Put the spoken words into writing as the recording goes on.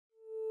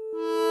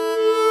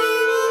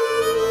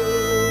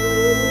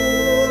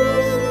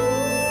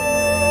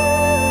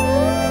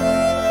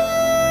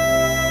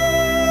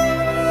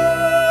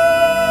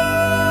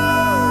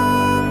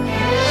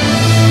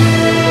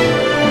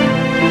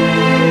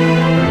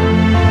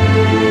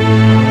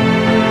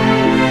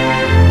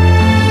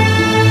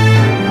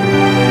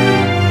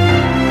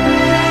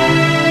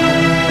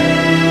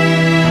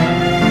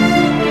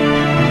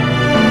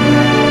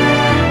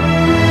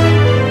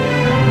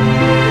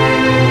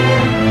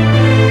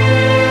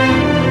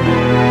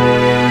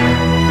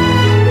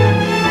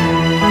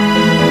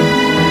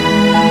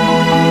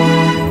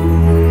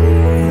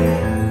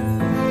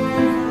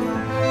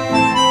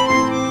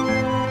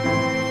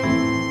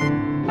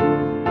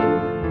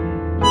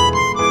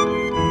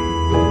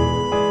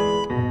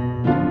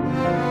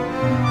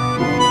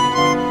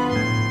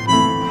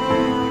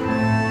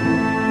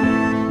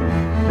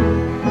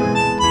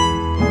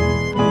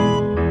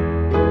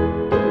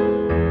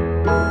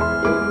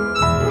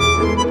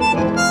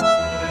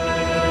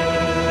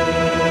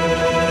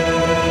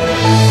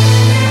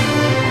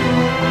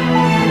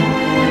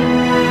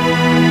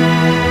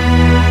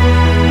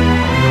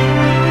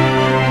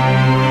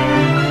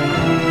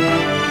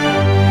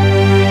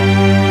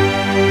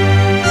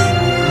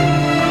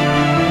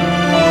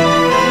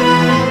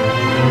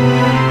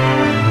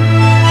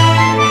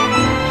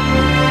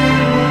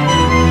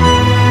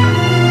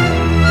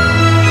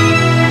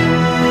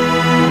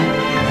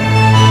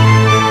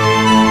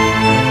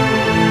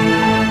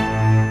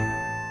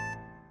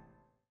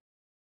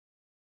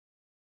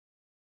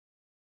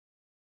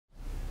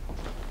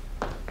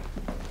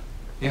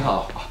你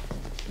好，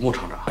穆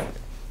厂长。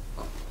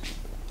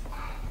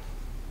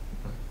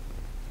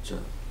这。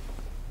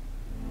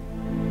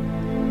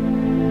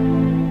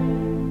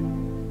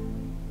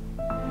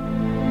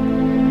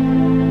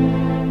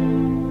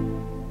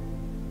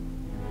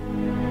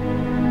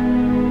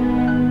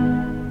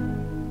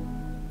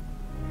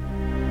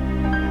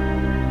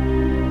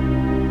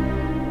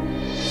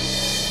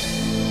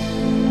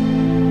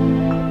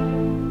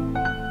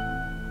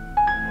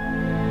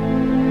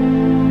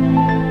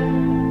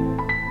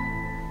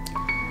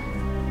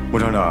 穆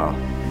厂长，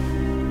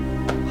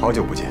好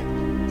久不见。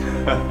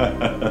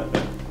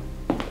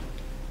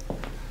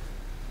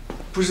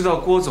不知道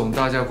郭总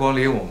大驾光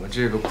临我们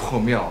这个破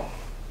庙，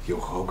有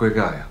何贵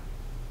干呀？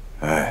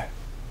哎，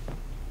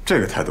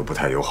这个态度不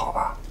太友好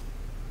吧？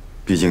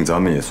毕竟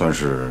咱们也算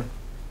是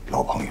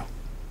老朋友。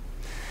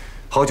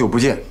好久不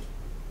见，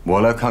我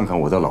来看看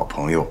我的老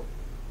朋友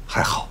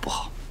还好不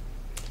好？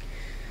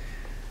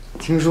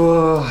听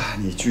说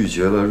你拒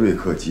绝了瑞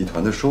克集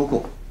团的收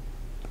购，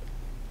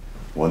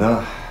我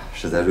呢？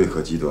 是在瑞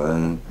克集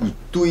团一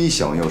堆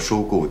想要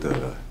收购的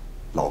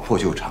老破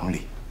旧厂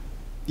里，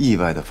意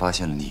外地发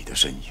现了你的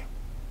身影。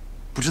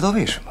不知道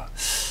为什么，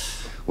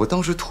我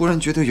当时突然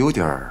觉得有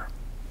点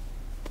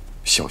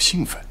小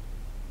兴奋。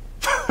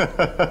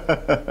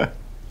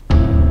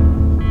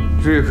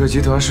瑞克集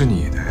团是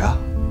你的呀？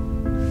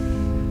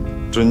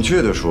准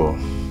确地说，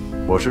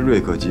我是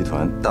瑞克集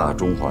团大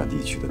中华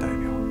地区的代表。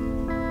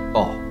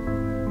哦，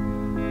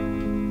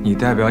你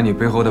代表你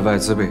背后的外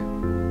资呗？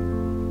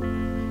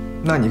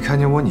 那你看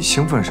见我，你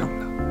兴奋什么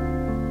呢？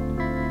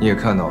你也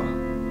看到了，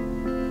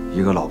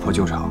一个老破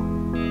旧厂。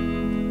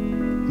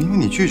因为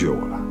你拒绝我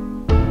了，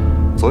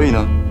所以呢，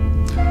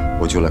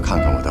我就来看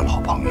看我的老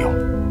朋友，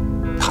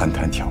谈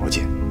谈条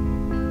件。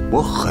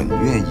我很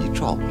愿意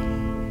照顾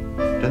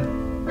你，真的。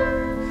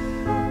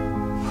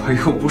我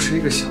又不是一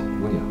个小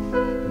姑娘，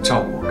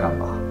照顾我干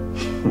嘛？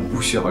我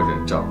不需要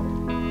人照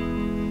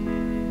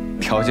顾。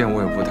条件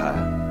我也不谈，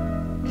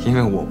因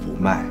为我不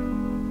卖。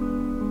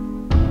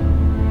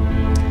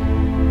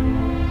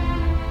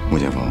 穆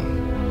剑锋，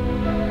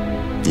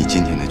你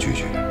今天的拒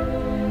绝，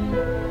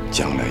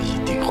将来一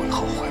定会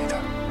后悔的。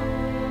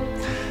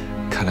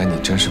看来你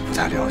真是不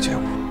太了解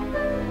我，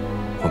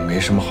我没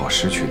什么好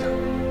失去的，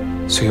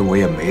所以我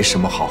也没什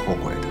么好后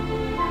悔的。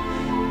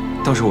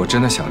倒是我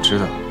真的想知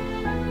道，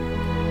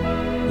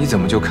你怎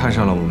么就看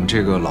上了我们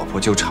这个老破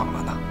旧厂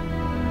了呢？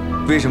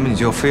为什么你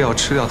就非要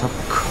吃掉它不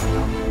可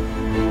呢？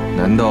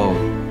难道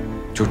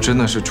就真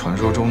的是传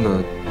说中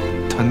的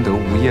贪得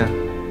无厌？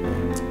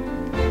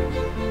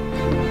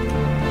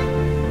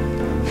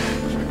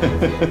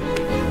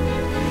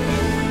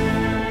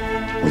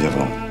 穆剑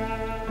锋，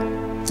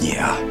你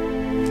呀，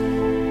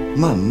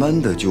慢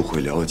慢的就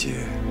会了解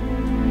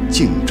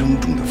竞争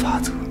中的法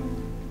则。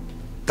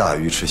大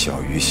鱼吃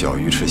小鱼，小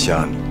鱼吃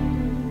虾米。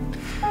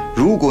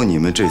如果你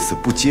们这次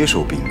不接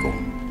受并购，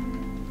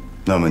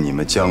那么你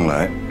们将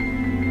来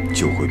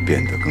就会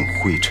变得跟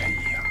灰尘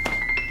一样。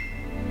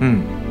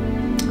嗯，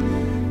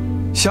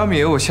虾米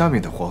也有虾米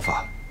的活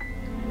法，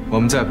我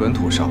们在本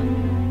土上，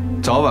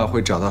早晚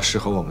会找到适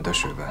合我们的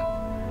水温。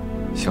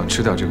 想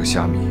吃掉这个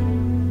虾米，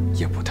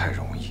也不太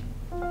容易。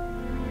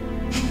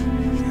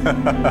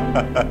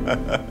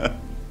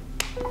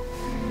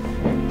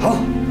好，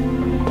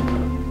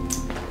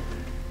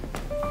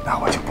那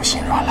我就不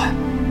心软了。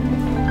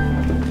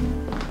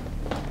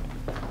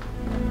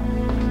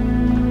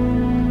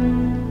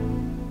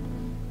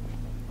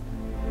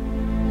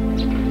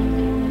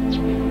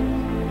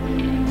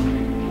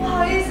不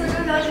好意思，周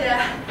小姐，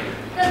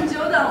让你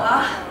久等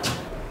了。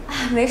啊，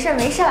没事儿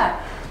没事儿。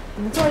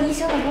 你们做医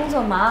生的工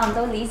作忙，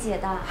都理解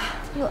的。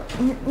哟，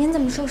您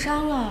怎么受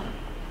伤了？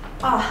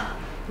啊，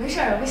没事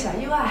儿，有个小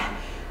意外。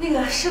那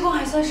个施工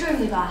还算顺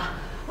利吧？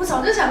我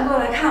早就想过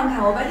来看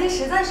看，我白天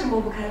实在是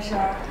摸不开身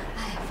儿。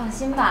哎，放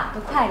心吧，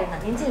都快着呢，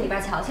您进里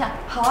边瞧瞧。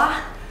好啊。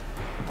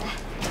来，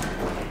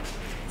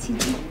请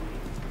进。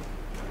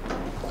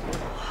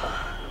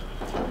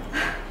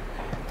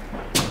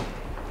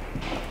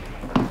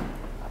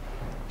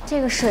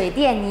这个水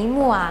电泥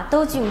木啊，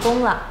都竣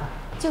工了。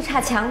 就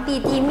差墙壁、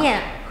地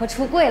面和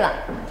橱柜了。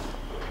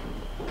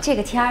这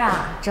个天儿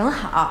啊，正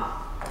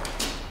好，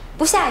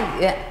不下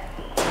雨，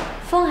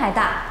风还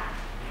大，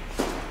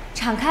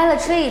敞开了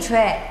吹一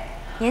吹，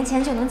年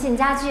前就能进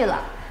家具了。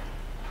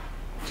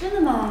真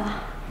的吗？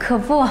可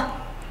不。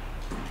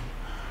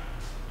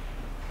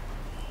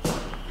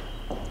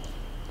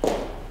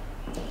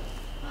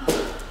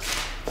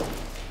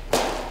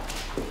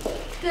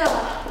对了，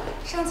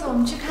上次我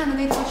们去看的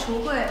那套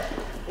橱柜，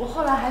我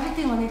后来还是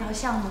订了那套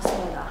橡木色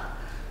的。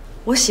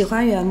 我喜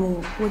欢原木，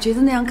我觉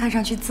得那样看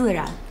上去自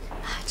然。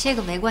这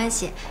个没关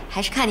系，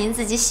还是看您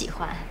自己喜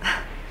欢。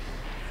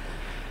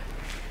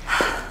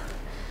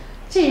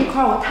这一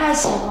块我太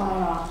喜欢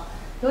了，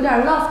有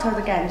点 loft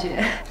的感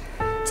觉。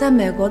在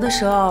美国的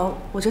时候，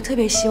我就特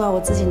别希望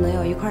我自己能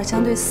有一块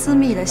相对私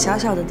密的小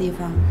小的地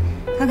方，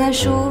看看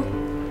书，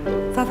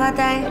发发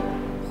呆，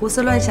胡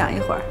思乱想一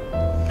会儿。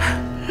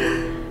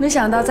没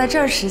想到在这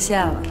儿实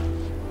现了。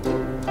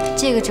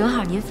这个正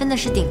好您分的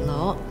是顶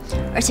楼，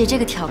而且这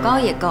个挑高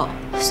也够，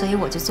所以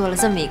我就做了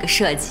这么一个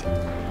设计。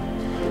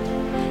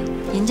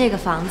您这个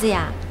房子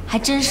呀，还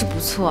真是不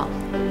错。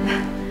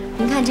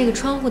您看这个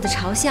窗户的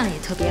朝向也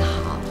特别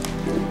好，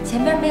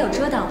前边没有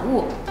遮挡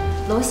物，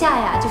楼下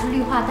呀就是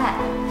绿化带，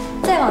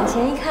再往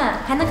前一看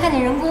还能看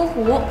见人工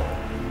湖。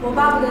我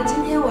巴不得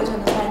今天我就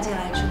能搬进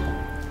来住，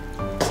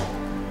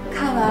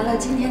看完了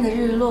今天的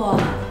日落，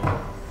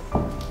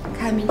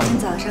看明天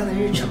早上的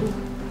日出。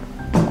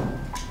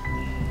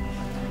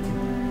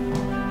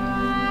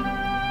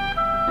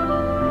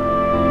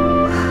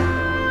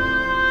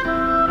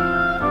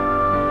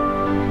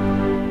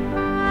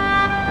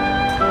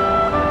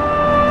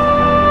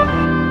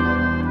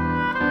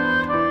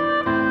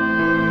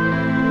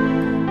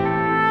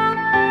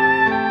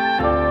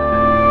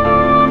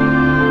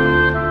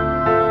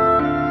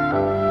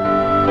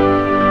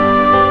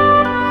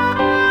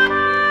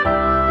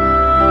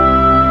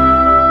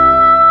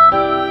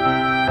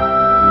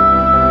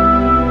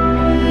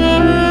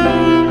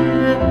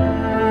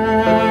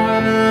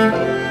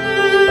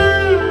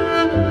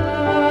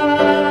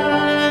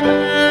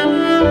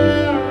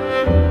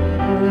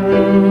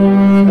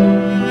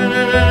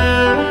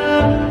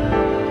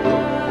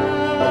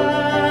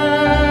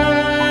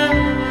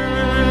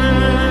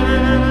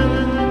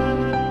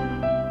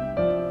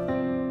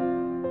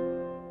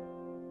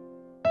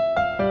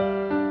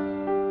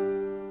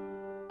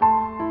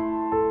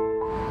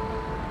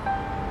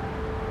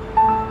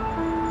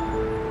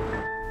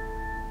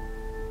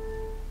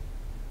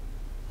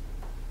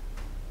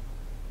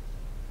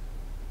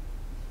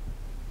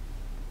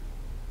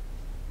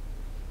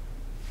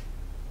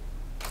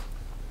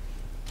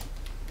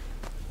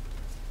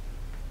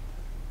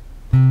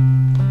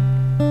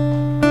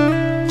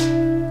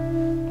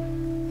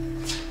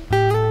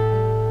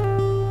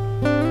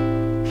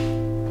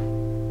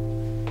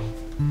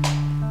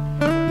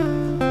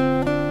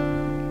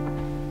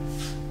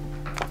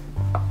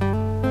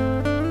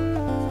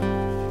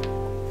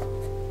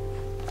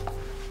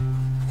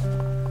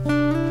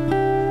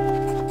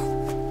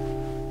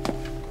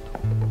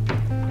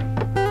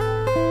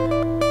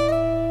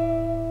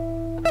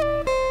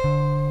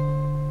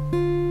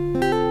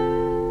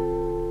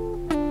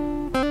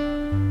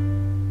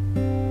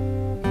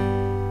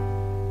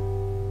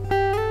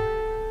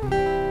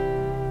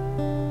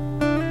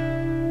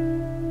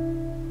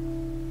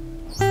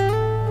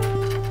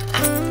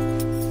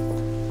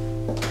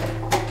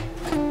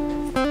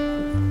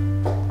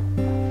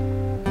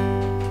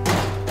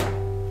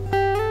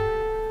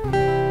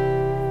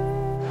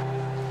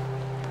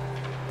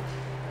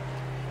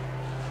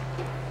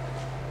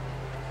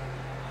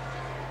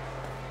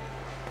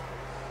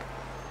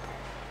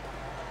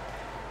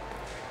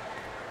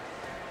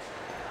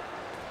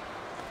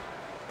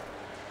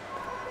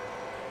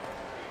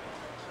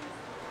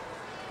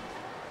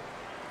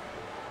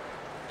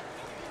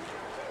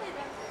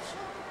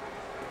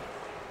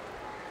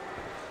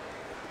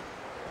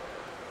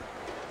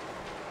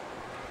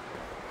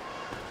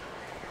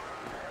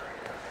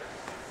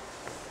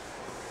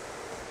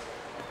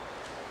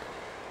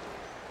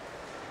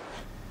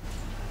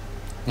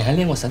你还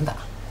练过散打？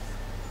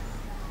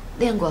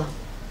练过，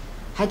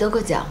还得过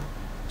奖，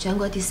全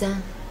国第3。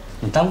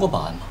你当过保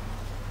安吗？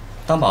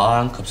当保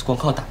安可不是光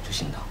靠打就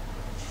行的，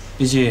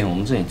毕竟我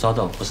们这里招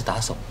的不是打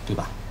手，对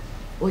吧？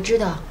我知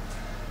道，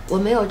我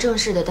没有正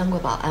式的当过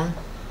保安，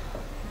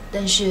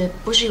但是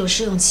不是有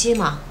试用期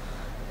吗？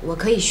我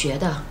可以学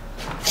的。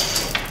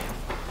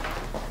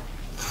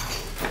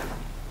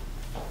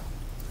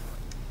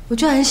我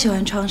就很喜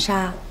欢窗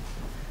纱，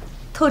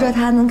透着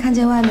它能看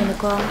见外面的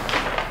光。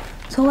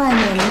从外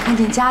面能看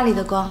见家里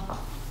的光，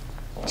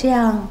这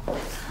样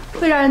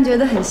会让人觉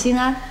得很心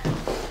安。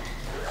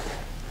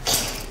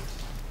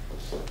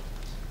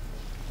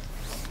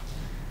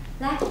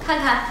来看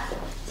看，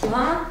喜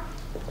欢吗？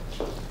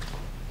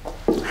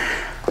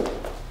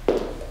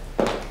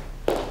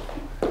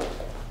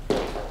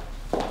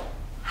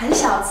很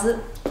小资，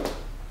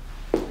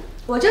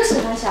我就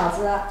喜欢小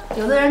资。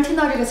有的人听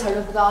到这个词儿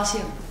就不高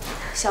兴，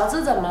小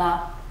资怎么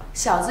了？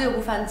小资又不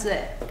犯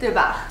罪，对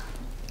吧？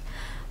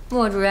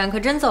莫主任可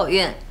真走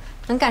运，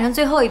能赶上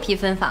最后一批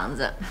分房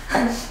子，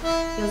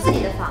有自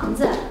己的房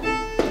子，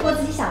过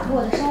自己想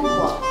过的生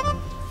活，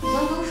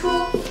能读书，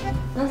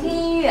能听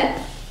音乐，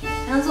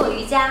还能做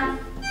瑜伽，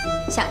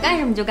想干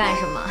什么就干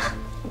什么，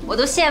我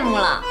都羡慕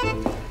了。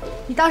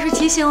你倒是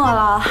提醒我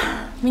了，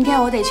明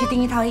天我得去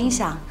订一套音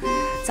响，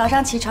早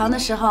上起床的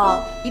时候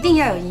一定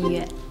要有音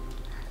乐。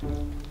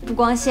不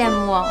光羡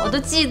慕，我都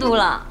嫉妒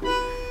了。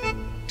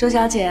周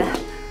小姐，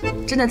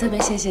真的特别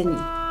谢谢你。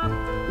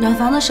暖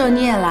房的时候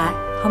你也来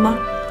好吗？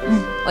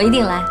我一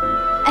定来。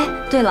哎，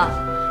对了，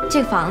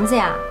这房子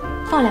呀，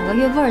放2个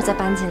月味儿再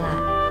搬进来，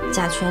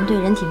甲醛对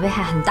人体危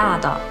害很大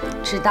的。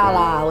知道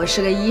了，我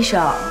是个医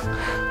生。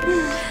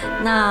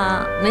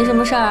那没什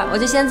么事儿，我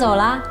就先走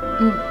了。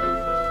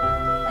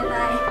拜拜，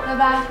拜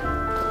拜。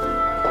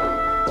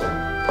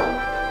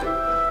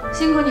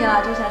辛苦你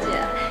了，周小姐。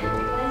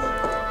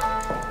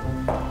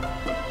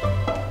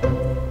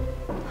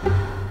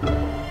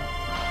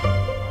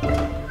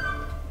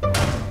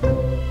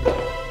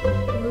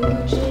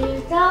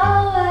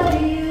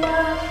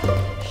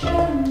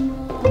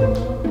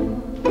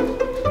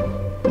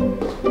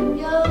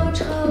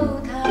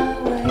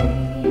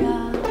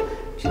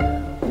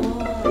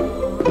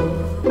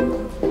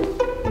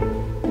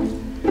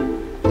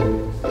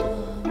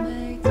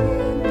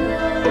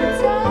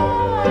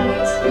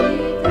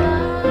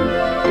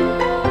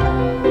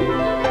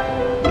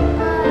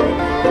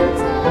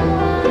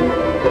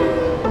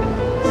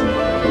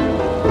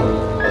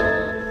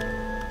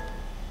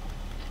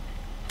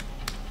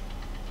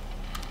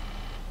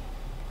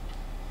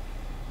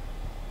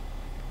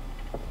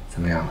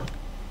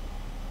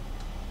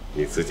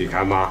仔细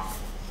看吧。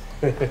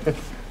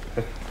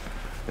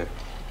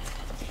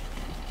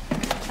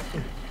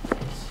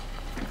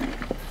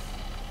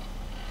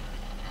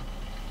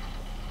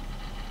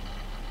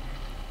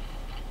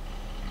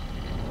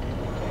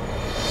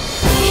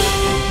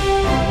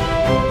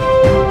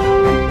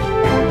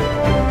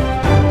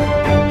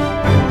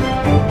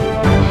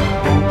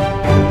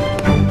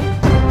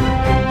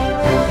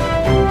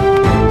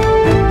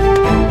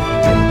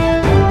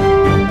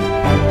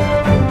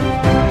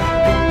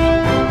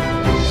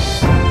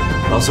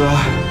孙，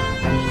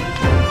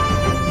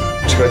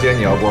车间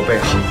你要给我备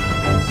好，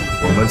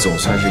我们总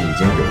算是已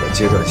经有了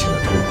阶段性的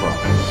突破了。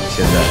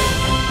现在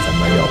咱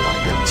们要把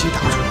养鸡大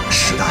厨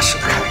实打实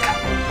的看一看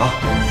啊！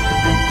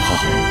好，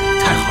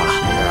太好了！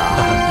是啊，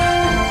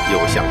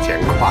又向前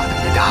跨了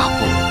一大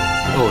步，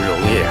不容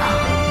易啊。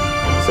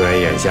虽然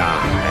眼下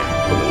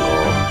不能够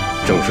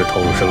正式投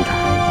入生产，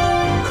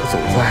可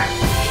总算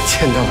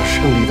见到了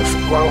胜利的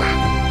曙光了。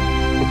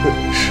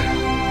是啊。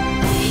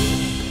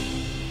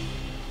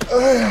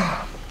哎呀！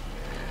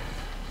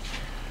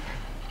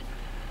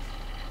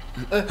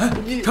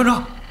 厂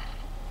长，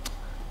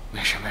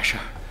没事没事，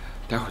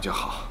待会儿就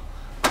好。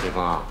林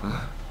峰啊，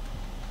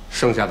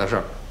剩下的事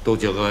儿都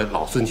交给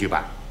老孙去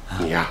办。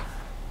你呀，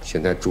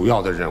现在主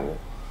要的任务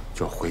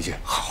就要回去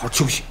好好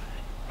休息，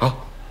啊。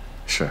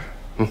是，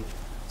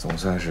总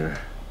算是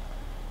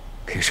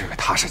可以睡个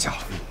踏实觉了。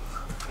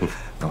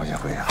那我先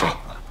回去了。好。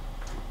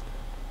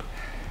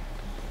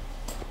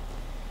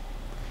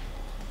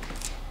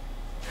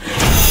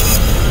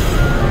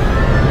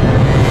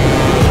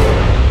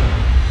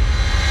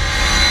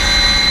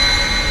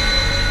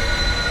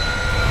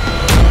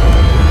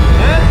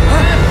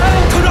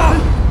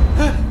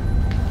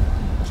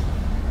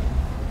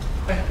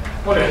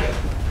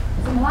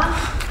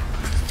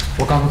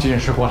 我刚从急诊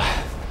室过来，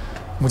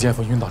穆建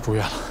甫晕倒住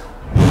院了。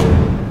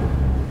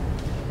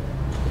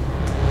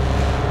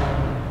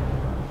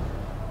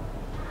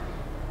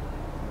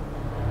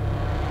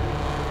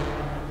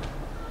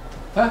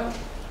哎，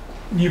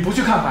你不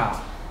去看看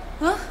啊？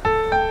啊？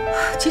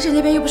急诊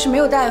那边又不是没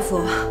有大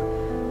夫。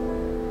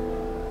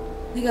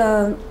那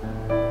个，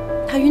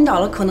他晕倒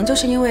了，可能就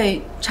是因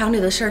为厂里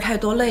的事儿太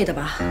多，累的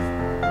吧？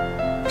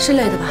是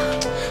累的吧？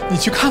你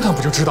去看看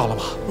不就知道了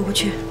吗？我不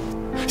去。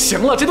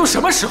行了，这都什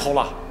么时候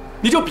了？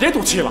 你就别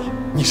赌气了，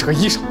你是个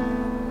医生。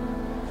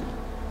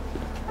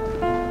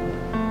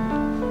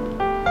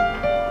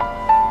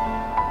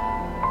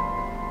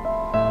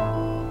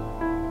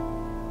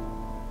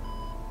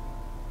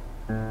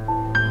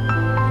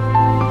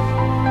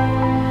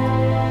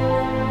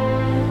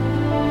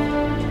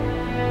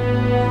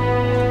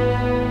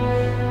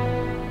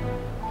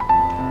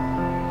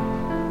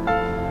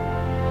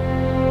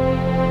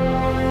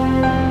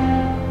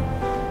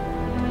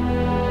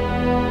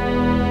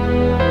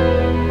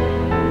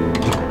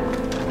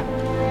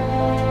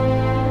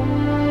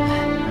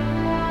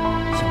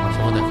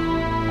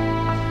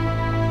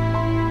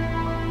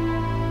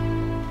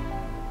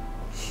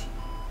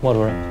莫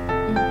主任，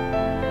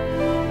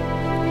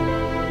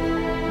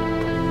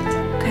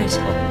看一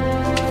下，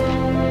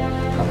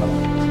看看了，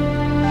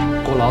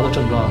过劳的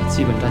症状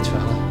基本占全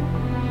了。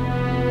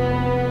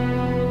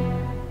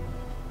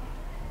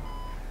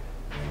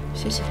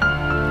谢谢。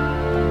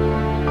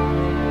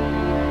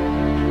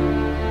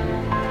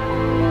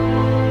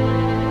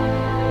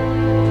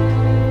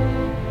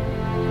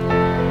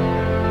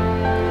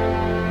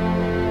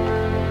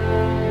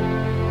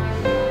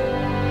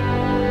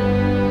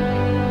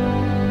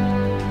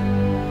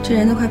这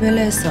人都快被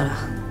累死了，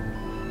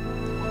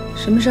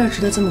什么事儿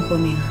值得这么活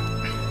命啊？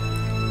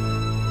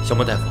小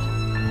莫大夫，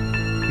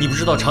你不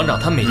知道厂长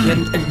他每天……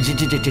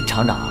这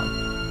厂长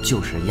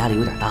就是压力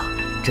有点大，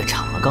这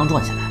厂子刚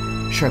转下来，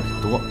事儿比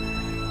较多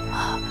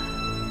啊。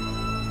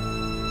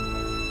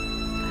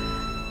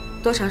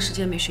多长时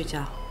间没睡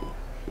觉？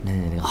那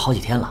个好几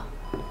天了。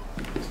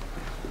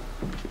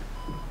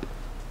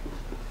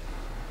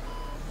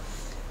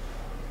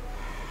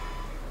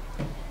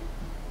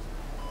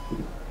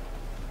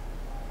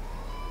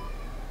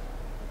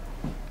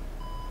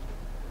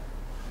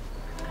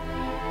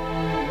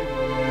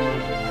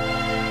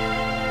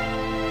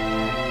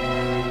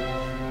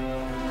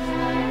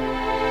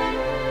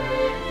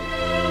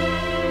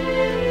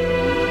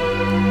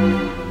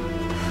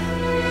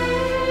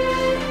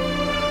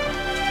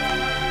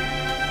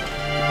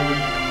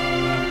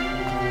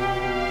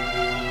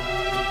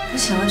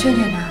 想要劝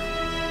劝他，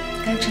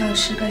该吃要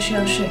吃，该睡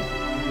要睡，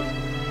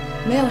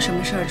没有什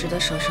么事儿值得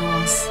舍生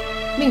忘死，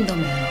命都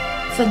没了，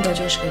奋斗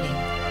就是个零。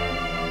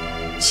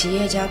企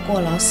业家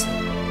过劳死，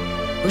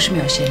不是没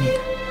有先例的。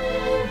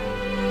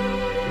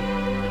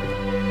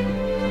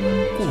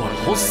过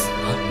劳死？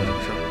有什么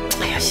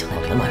事？哎呀，行了，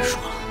别乱说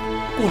了。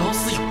过劳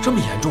死有这么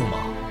严重吗？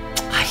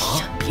哎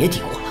呀，别嘀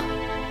咕了。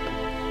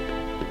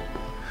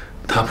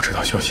他不知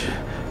道休息，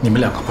你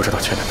们两个不知道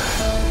劝劝他。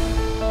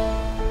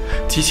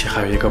 机器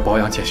还有一个保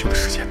养检修的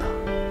时间呢，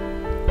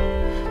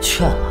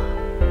劝了，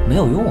没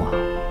有用啊。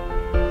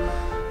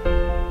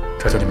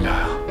这就你们俩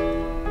呀？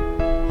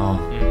啊，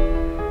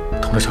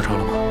通知小赵了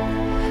吗？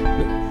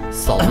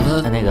嫂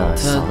子她那个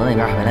嫂子那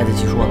边还没来得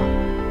及说呢，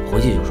回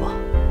去就说。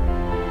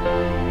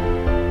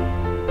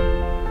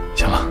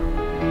行了，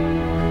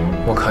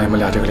我看你们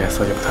俩这个脸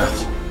色也不太好，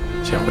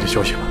先回去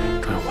休息吧，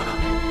正要回来。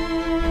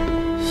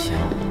行，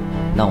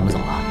那我们走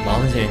了。麻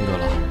烦谢英哥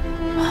了。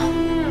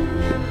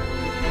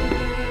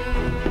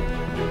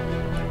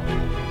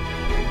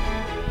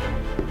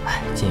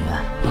哎，金元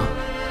啊，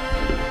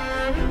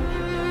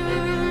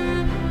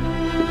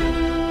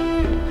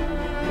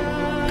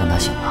等他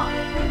醒了，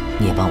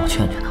你也帮我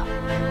劝劝他。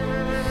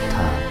他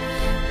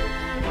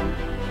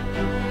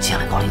欠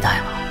了高利贷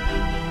了。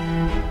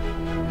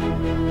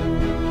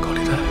高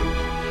利贷？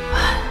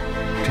哎，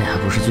这还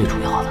不是最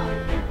主要的，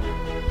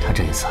他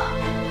这一次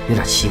有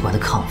点奇怪的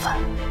亢奋。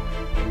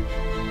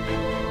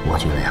我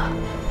觉得呀，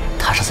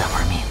他是在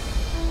玩命。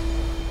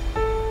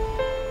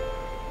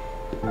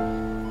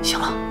行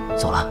了，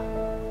走了。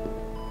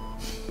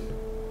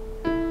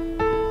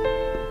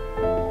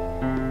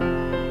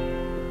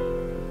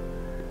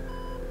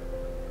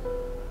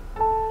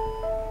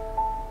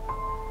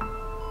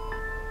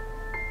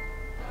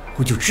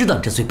我就知道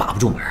你这嘴把不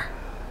住门。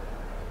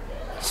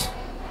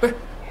不是，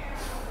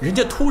人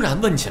家突然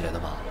问起来的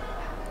嘛，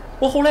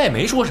我后来也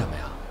没说什么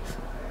呀。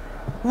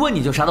问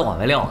你就啥都往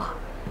外撂啊？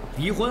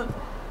离婚，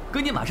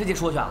跟你满世界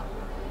说去啊？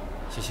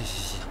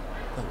行，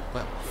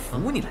怪我，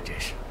服你了，真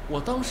是。我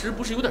当时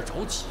不是有点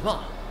着急吗？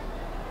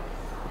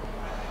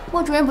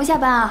莫主任不下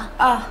班啊？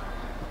啊，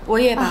我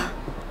也吧。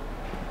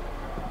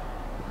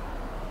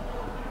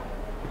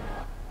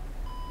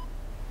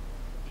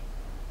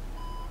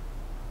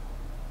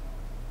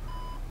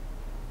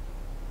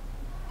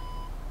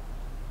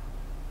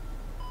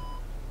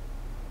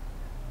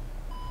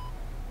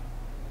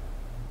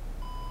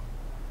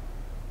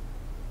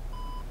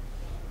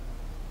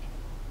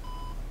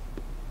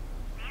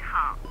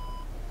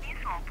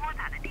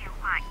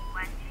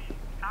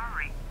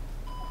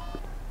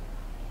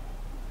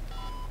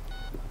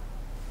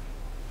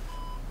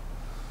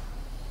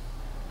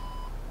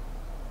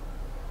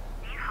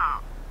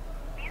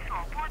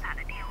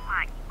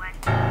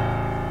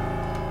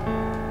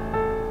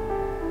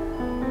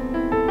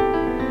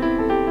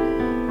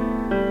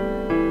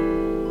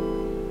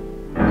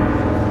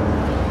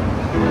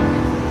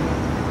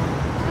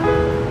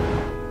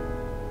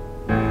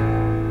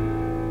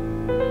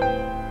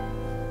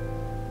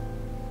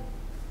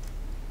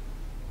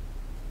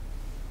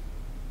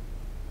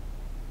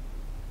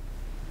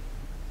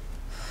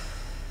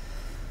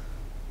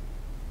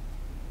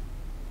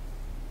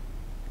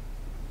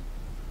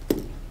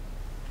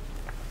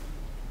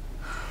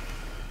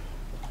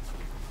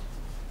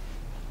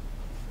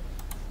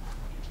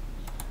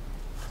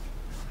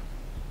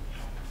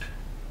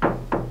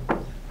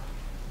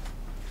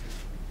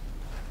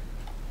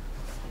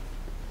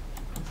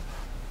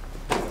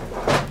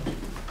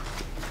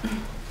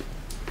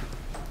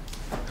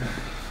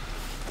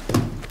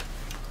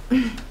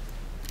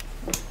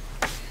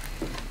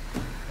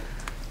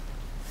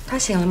他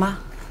醒了吗？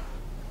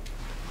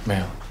没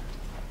有。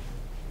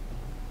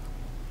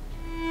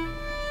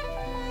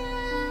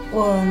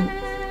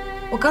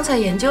我刚才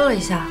研究了一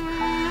下，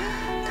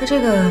他这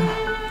个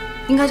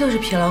应该就是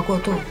疲劳过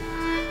度，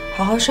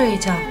好好睡一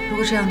觉，如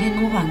果这2天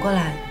能缓过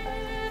来，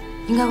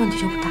应该问题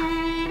就不大。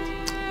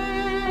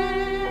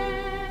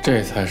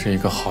这才是一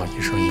个好医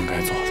生应该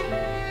做的。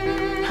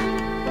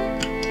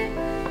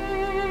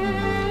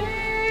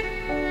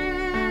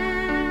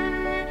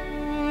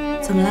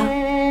怎么了？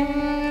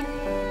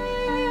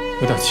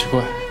有点奇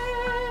怪，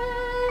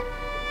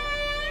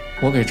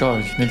我给赵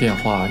雨婷的电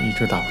话一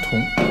直打不通，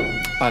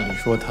按理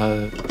说她……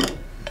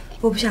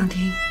我不想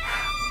听。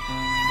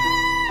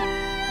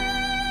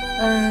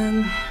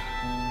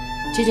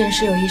急诊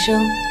室有医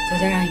生，再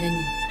加上一个你，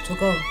足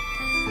够了。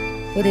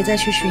我得再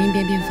去巡一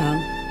遍病房，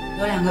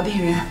有2个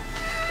病人，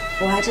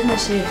我还真的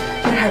是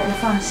有点不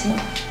放心。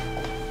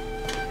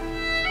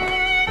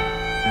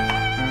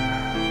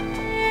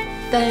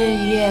但愿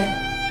一夜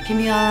平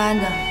平安安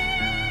的，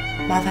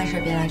麻烦事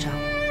别来找我。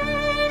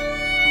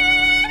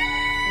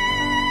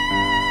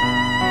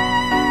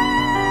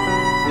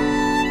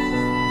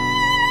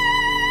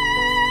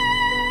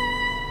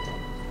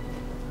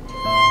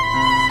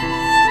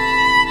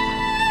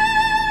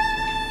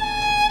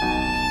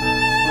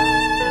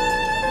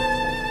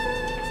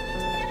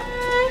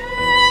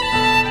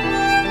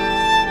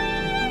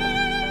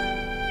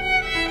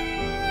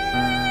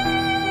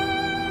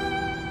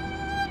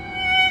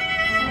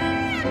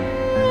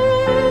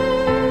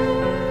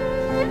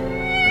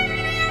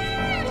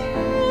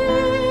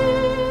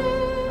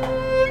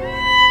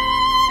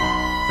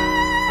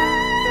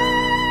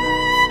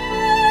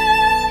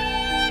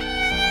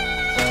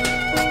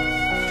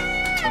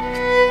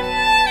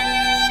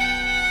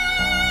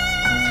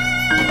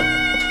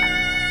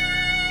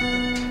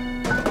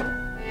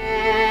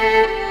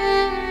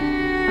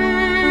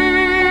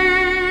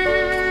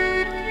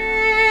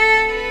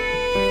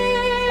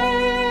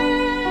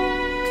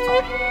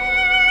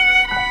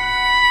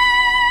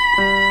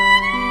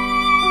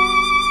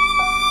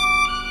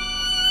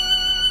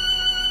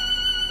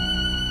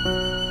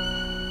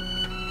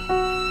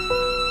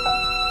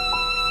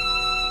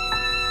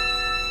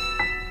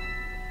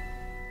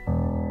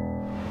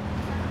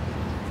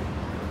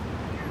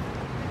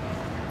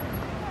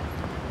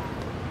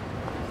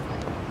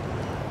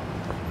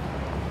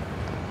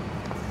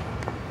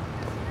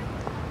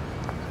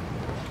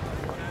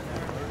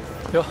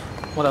哟，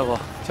莫大夫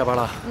下班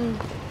了？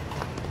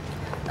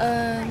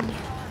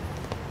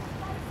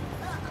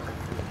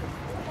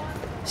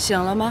醒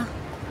了吗？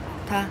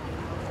他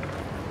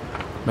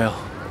没有，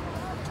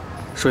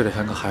睡得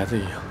像个孩子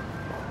一样，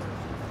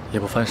也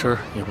不翻身，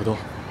也不动。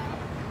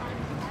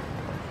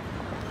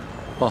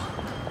哦，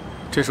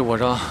这是我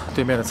让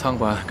对面的餐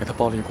馆给他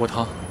煲了一锅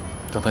汤，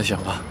等他醒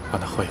了，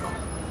让他喝一口。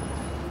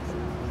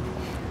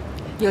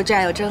有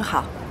战友真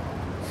好，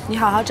你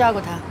好好照顾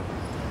他，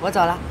我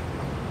走了。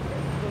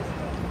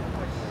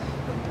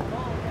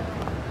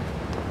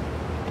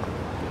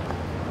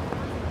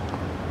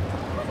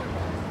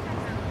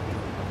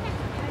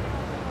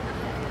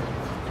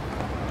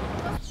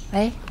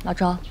喂，老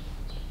周。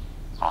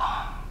哦，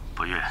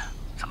不玉，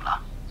怎么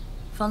了？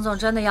冯总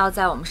真的要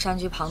在我们山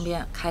居旁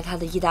边开他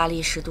的意大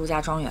利式度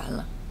假庄园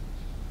了，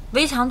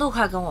围墙都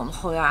快跟我们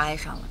后院挨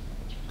上了，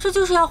这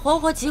就是要活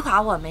活击垮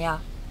我们呀！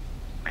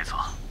没错，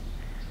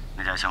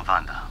那家像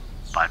饭的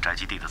把宅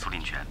基地的租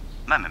赁权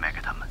卖没卖给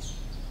他们？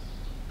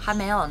还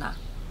没有呢，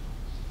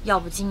要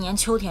不今年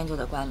秋天就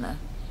得关门。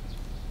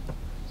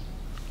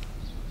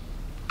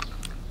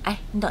哎，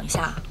你等一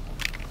下啊。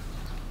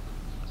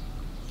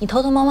你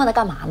偷偷摸摸的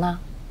干嘛呢？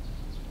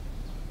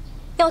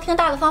要听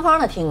大大方方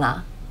的听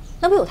啊，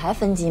那不有台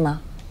分机吗？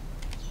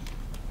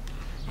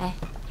哎，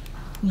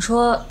你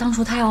说当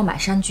初他要买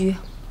山居，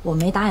我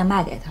没答应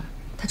卖给他，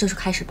他这是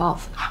开始报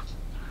复了。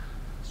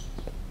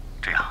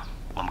这样，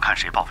我们看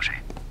谁报复谁。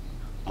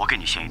我给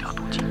你下一条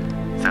毒计，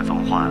在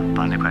冯焕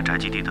把那块宅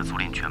基地的租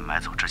赁权买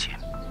走之前，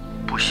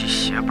不惜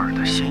血本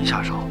的先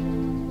下手，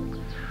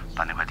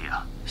把那块地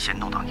啊先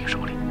弄到你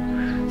手里，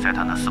在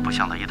他那四不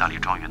像的意大利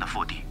庄园的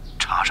腹地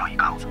插上一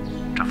杠子，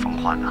这冯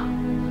焕呐，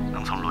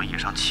能从轮椅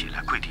上起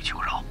来跪地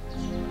求饶。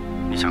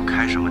你想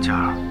开什么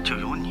价就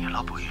由你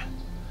了，不玉，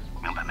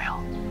明白没有？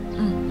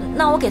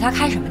那我给他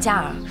开什么价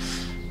啊？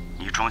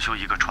你装修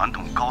一个传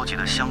统高级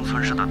的乡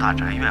村式的大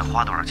宅院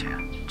花多少钱，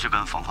就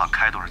跟冯焕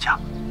开多少价，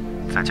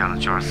再加上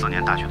娟儿4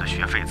年大学的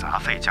学费杂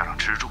费，加上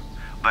吃住，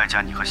外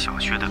加你和小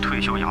薛的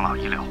退休养老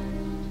医疗，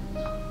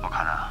我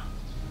看啊，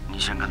你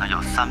先跟他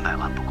要300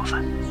万不过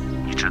分。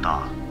你知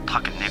道他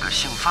给那个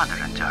姓范的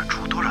人家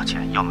出多少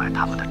钱要买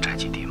他们的宅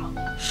基地吗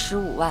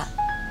？15万。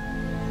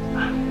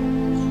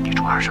你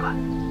出20万，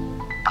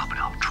大不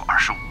了出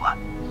25万。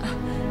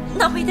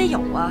那我也得有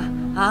啊！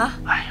啊！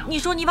哎呀，你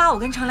说你把我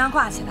跟程良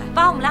挂起来，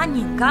把我们俩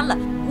拧干了、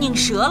拧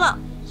折了，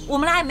我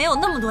们俩也没有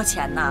那么多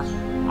钱呢。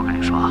我跟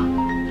你说啊，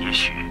也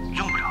许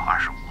用不了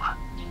25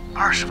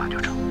万，20万就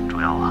成。主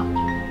要啊，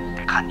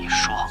得看你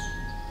说。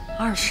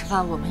20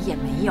万我们也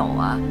没有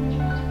啊，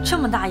这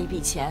么大一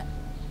笔钱，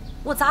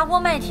我砸锅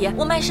卖铁，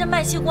我卖肾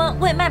卖器官，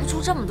我也卖不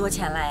出这么多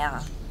钱来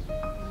呀。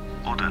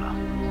哦，对了，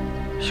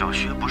小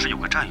薛不是有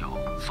个战友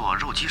做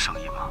肉鸡生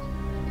意吗？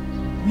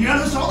你让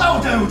他少打我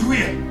战友主意。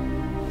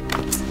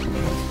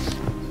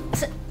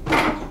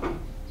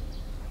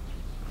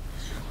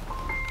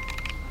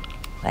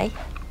喂，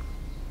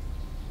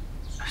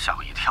吓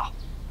我一跳。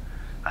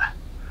哎，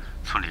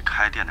村里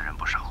开店的人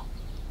不少，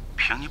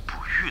凭你捕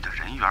鱼的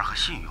人缘和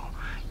信用，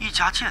一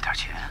家借点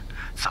钱，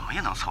怎么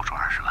也能凑出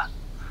20万。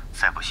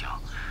再不行，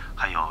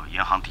还有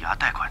银行抵押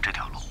贷款这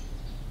条路，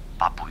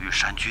把捕鱼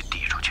山居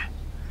抵出去，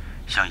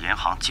向银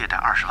行借贷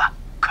20万，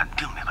肯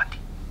定没问题。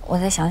我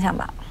再想想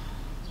吧。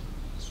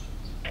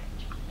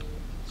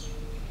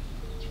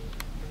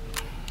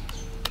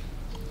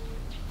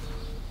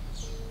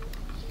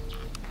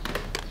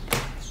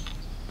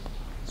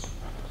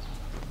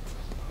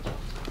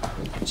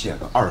借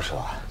个20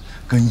万，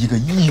跟一个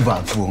亿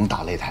万富翁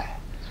打擂台，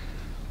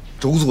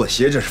周作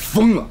协这是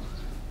疯了。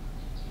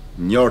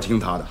你要是听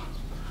他的，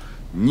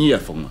你也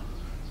疯了。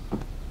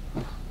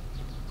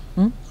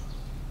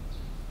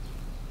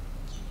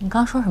你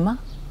刚说什么？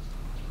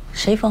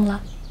谁疯了？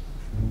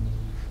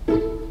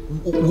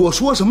我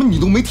说什么你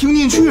都没听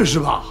进去是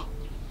吧？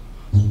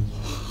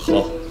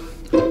好，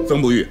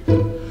曾不玉，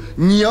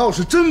你要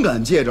是真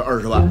敢借这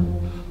20万，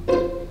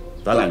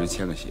咱俩就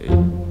签个协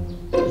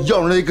议，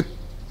要是那个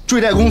追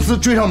债公司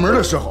追上门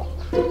的时候，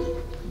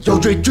要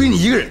追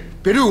你一个人，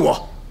别追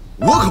我，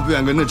我可不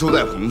愿跟那周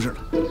在鹏似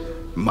的，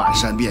满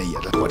山遍野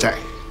的躲债。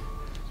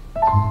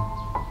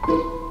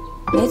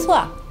没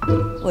错，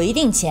我一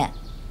定签。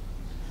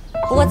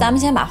不过咱们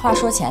先把话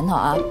说前头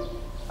啊，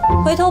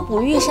回头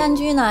捕鱼山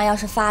居呢，要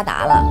是发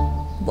达了，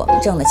我们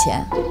挣的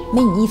钱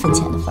没你1分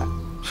钱的份儿。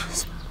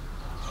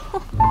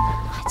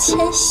还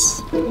签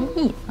协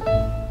议呢？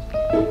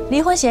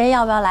离婚协议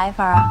要不要来一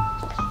份啊？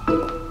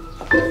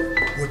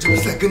我这不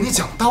是在跟你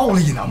讲道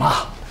理呢吗？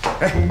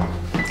哎，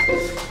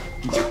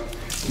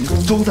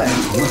你周在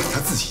鹏啊，他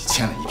自己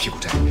欠了一屁股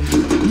债，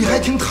你还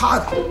听他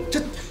的？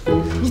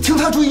你听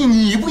他主意，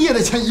你不也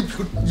得欠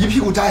一屁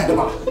股债呢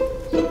吗？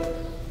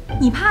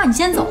你怕你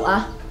先走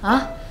了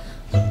啊？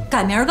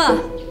赶明儿个，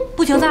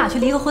不行咱俩去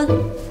离个婚。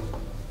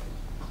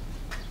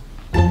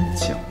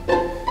行，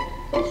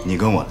你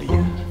跟我离，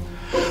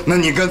那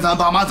你跟咱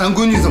爸妈、咱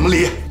闺女怎么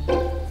离？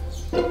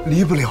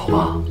离不了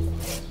吧？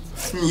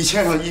你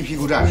欠上一屁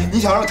股债，你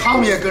想让他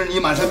们也跟着你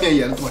满山遍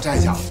野的躲债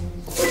去？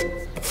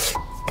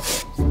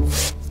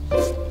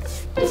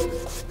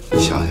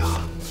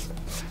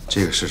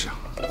这个世上，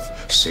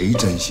谁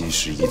真心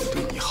实意的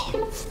对你好？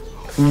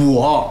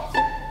我。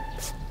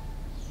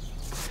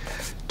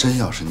真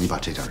要是你把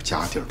这点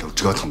家底儿都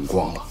折腾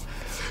光了，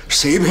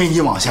谁陪你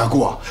往下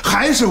过？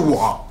还是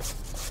我。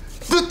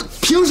那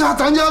凭啥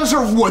咱家的事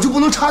儿我就不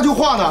能插句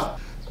话呢？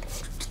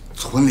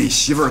村里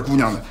媳妇儿姑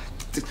娘的，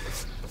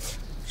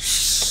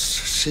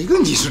谁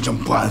跟你是这么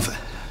不安分？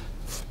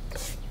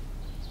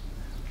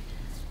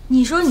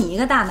你说你一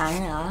个大男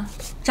人啊，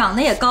长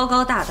得也高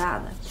高大大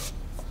的，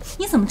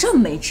你怎么这么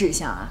没志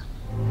向啊？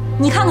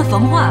你看看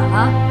冯焕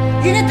啊，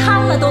人家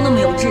瘫了都那么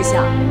有志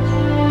向，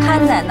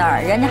瘫在那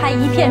儿，人家还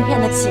一片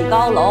片的起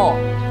高楼，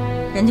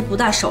人家不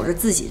但守着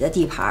自己的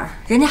地盘，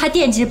人家还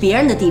惦记着别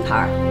人的地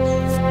盘，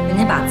人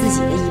家把自己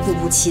的一步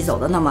步棋走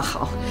得那么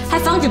好，还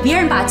防止别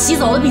人把棋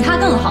走得比他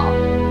更好。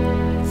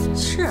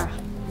是啊，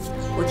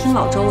我听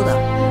老周的，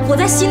我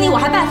在心里我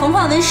还拜冯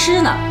焕为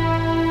师呢。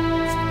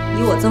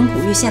以我曾古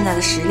玉现在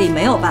的实力，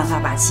没有办法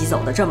把棋走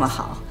得这么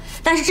好，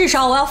但是至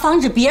少我要防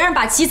止别人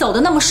把棋走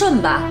得那么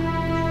顺吧。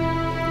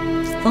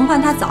冯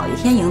焕他早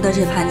一天赢得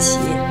这盘棋，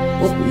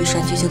我古玉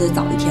山区就得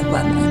早一天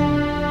关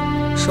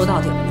门。说到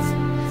底了，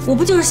我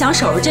不就是想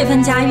守着这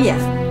份家业，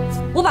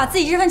我把自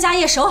己这份家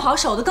业守好，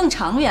守得更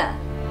长远。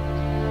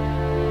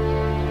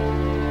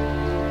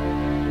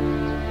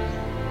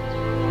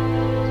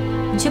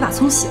你去把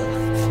葱洗了吧。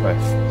喂，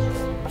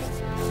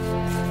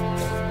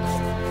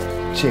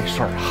这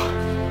事儿啊，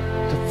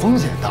这风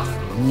险大，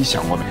你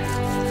想过没？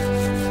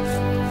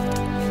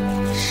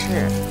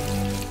是。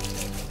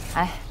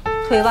哎，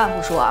退一万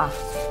步说啊，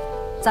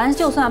咱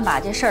就算把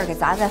这事儿给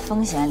砸在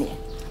风险里，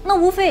那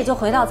无非也就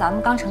回到咱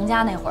们刚成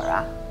家那会儿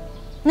啊。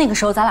那个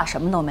时候咱俩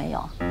什么都没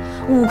有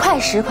，5块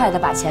10块的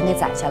把钱给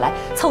攒下来，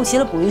凑齐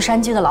了捕鱼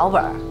山居的老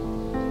本儿。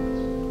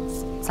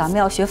咱们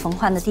要学冯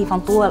焕的地方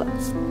多了，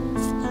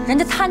人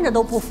家瘫着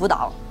都不扶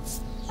倒，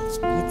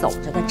你走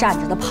着的、站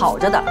着的、跑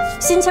着的，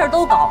心气儿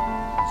都高。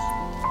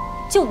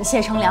就你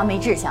谢成良没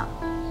志向。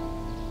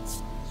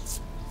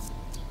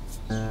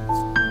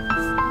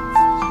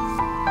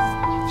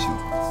行，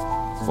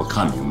我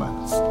看明白了，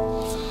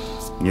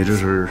你这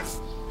是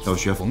要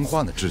学冯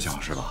焕的志向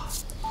是吧？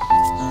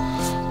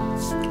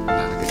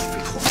懒得给你费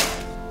唾沫。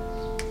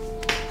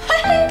嘿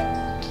嘿，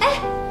哎，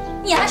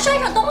你还摔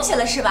上东西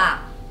了是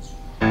吧？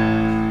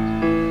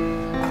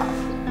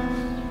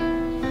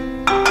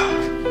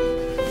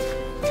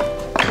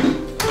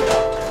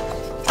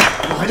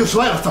我还就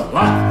摔了，怎么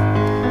了？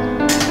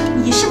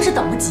你是不是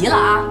等不及了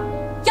啊？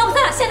要不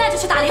咱俩现在就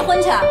去打离婚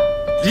去？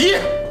离！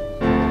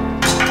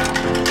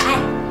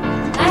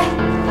哎，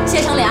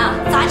谢成良，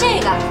砸这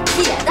个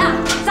铁的，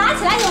砸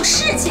起来有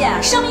士气，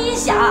声音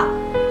响，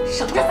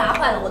省着砸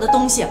坏了我的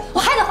东西，我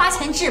还得花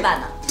钱置办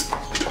呢。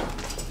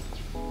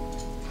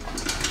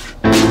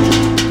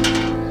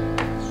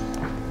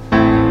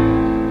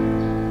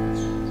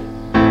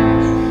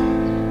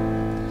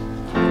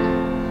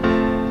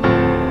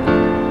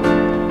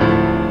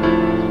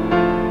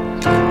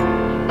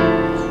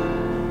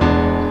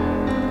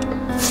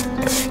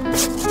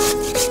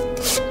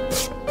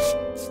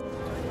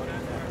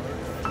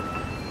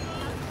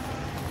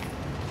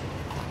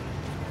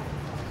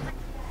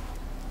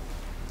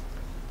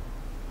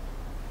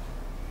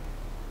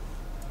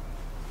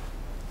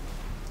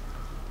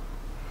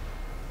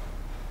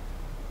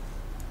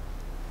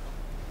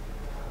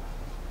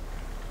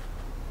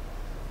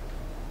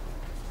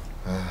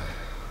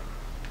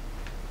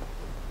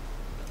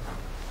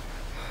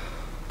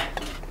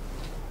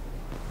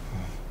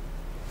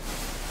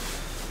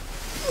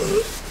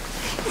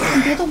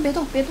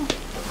别动，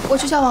我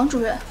去叫王主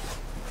任。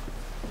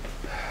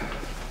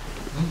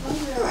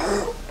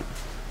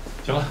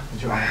行了，你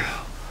去吧。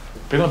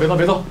别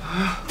动。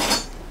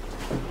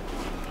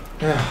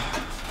哎呀，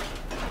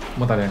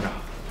莫大连长，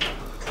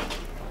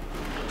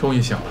终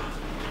于醒了。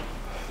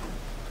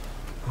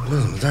那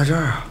怎么在这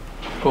儿啊？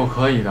够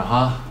可以的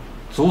哈，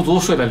足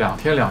睡了2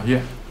天2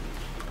夜。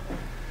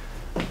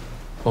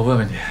我问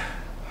问你，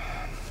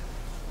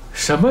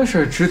什么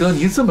事值得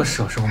您这么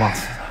舍生忘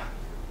死的？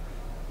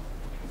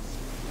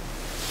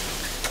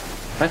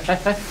哎，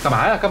干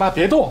嘛呀？干嘛？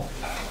别动！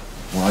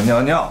我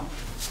尿尿。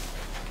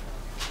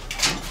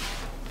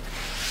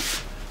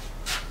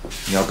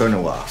你要跟着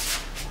我啊？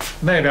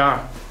那边。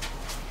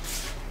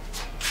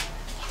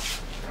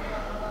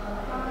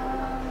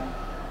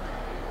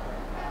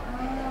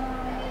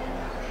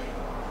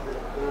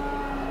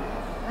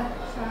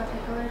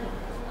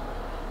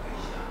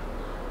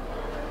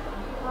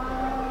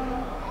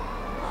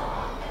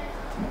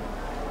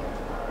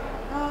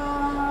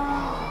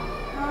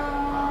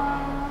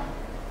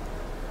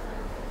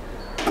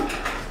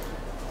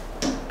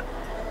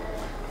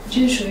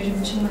这是属于什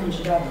么情况？你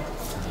知道吗？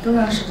多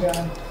长时间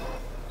了？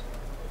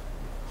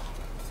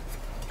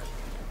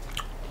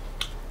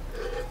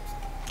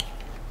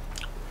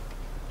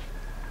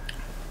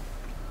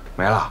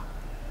没了。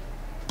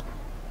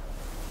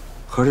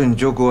合着你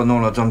就给我弄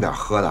了这么点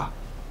喝的，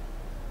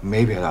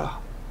没别的了？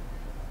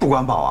不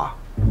管饱啊？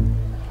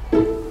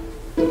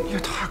你也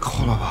太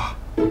抠了吧！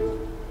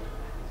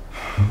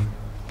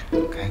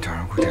赶紧找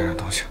人给我点点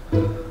东西，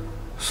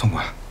送过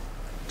来。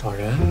找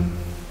人？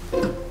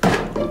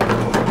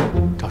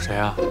找谁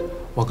啊？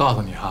我告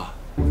诉你哈，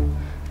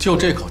就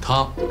这口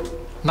汤，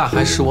那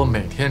还是我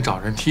每天找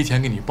人提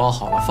前给你包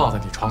好了，放在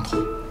你床头，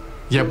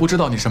也不知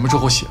道你什么时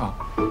候醒，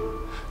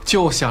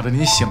就想着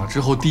你醒了之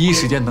后第一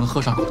时间能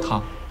喝上口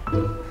汤，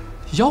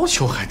要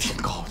求还挺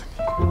高的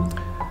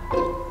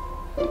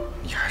你。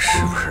你还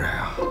是不是人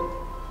啊？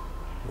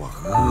我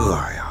饿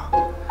呀，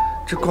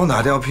这光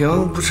打吊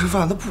瓶不吃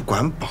饭，他不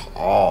管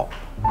饱。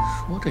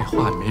说这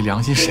话你没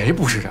良心，谁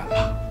不是人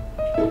了？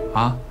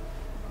啊，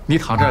你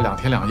躺这儿2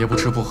天2夜不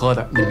吃不喝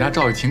的，你们家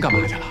赵玉琴干嘛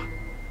去了？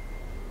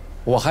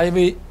我还以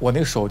为我那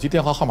个手机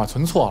电话号码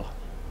存错了，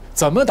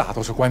怎么打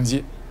都是关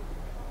机。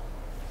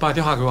把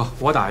电话给我，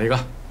我打一个，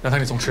让他给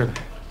你送吃的。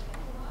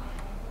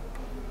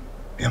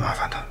别麻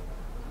烦他。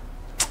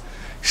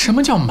什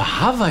么叫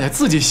麻烦呀？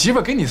自己媳妇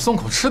儿给你送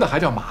口吃的还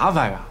叫麻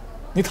烦呀？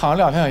你躺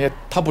着2天2夜，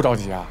他不着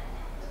急啊？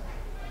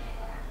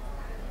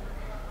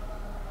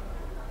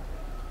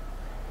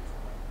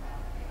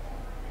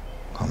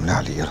我们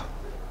俩离了。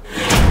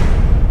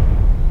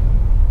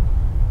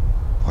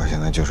我现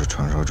在就是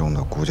传说中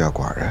的孤家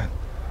寡人。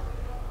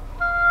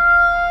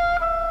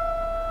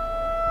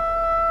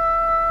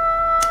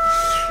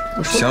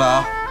行了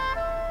啊，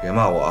别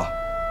骂我，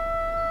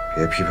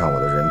别批判我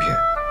的人品，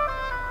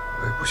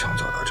我也不想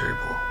走到这一步。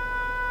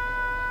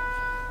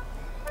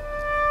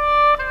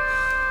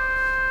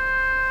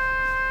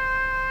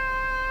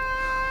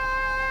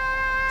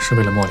是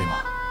为了茉莉吗？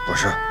不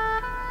是，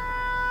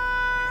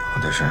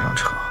往他身上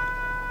扯，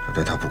这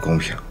对他不公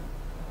平。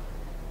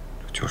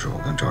这就是我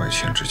跟赵一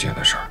琴之间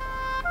的事儿。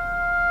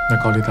那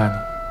高利贷呢？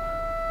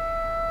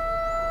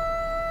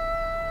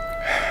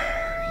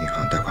银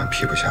行贷款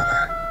批不下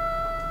来，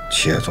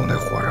企业总得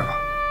活着吧？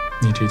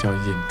你这叫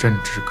饮鸩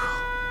止渴。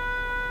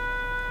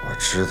我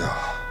知道，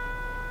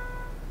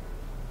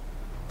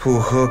不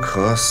喝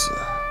渴死，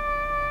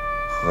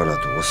喝了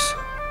毒死，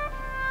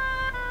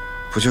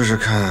不就是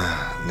看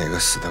哪个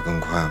死得更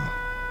快吗？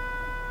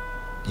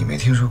你没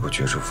听说过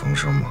绝处逢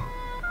生吗？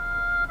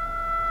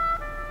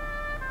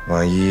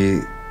万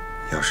一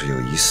要是有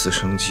一丝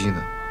生机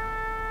呢？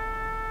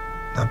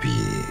那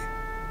比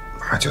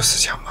马上就死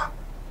强吧。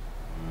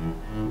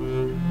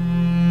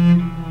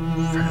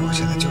反正我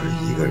现在就是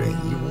一个人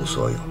一无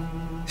所有，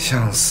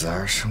向死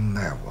而生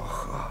奈我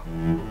何？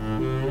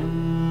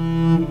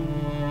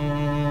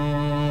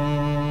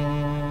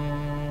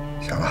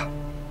行了，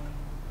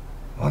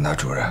王大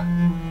主任，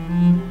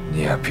你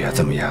也别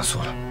这么严肃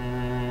了，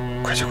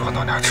快去给我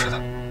弄点吃的，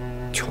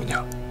求你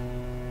了。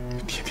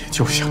天天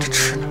就想着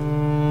吃呢。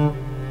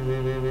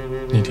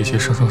你这些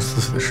生生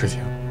死死的事情，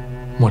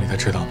茉莉她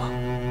知道吗？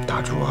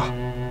大柱啊，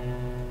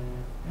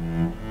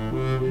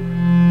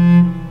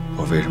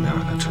我为什么要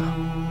让她知道？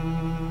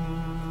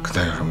跟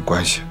她有什么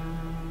关系？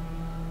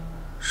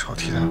少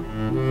提她，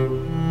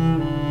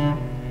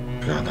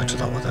别让她知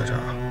道我在这儿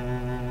啊。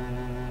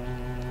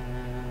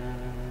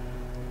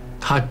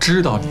她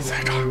知道你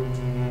在这儿，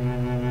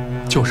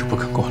就是不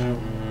肯过来。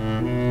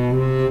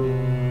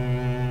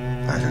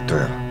那就对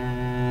了，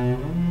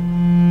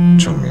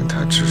证明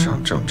她智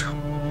商正常。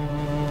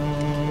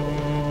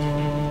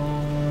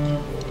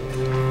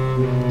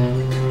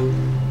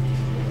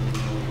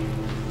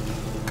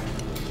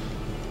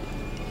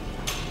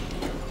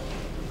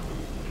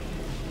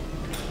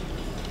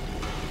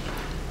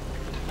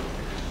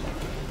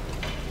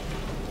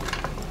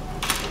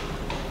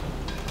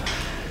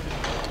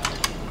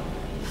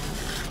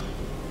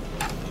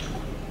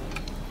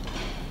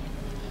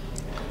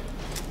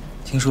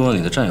听说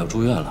你的战友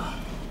住院了，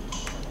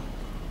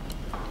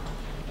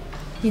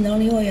你能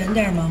离我远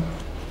点吗？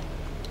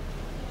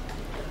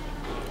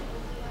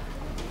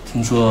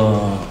听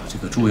说这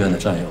个住院的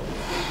战友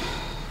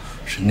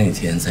是那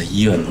天在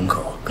医院门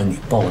口跟你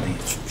暴力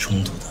起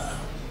冲突的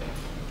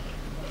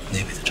那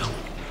位的丈夫。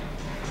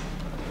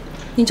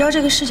你知道这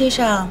个世界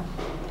上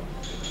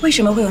为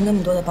什么会有那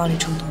么多的暴力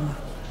冲突吗？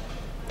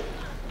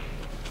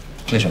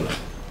为什么？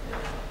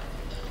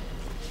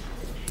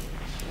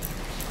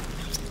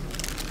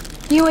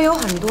因为有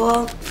很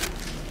多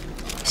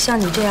像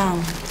你这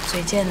样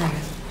嘴贱的人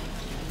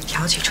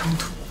挑起冲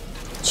突，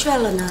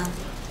劝了呢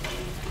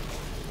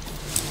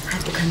还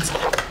不肯走。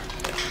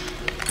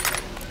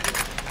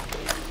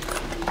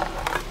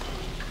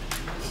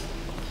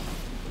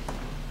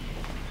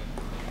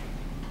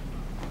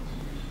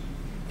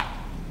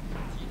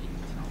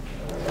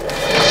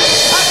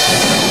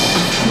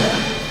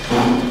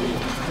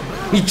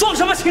你装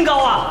什么清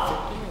高啊？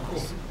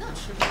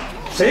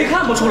谁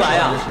看不出来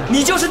呀？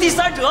你就是第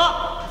三者。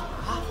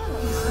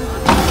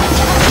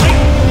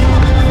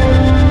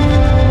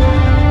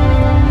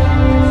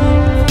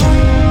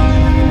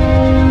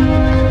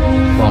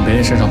往别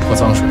人身上泼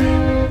脏水，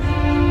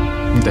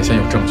你得先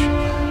有证据，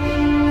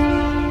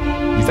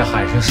你再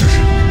喊一声试试。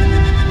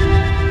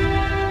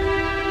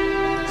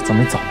怎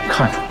么早没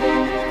看出来？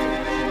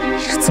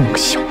你是这么个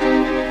小人。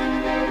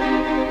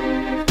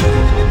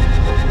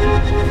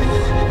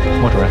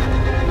莫主任，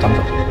咱们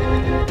走。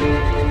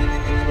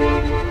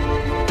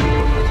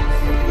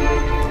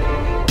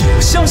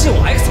相信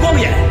我 X 光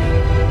眼，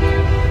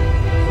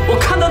我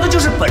看到的就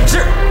是本质。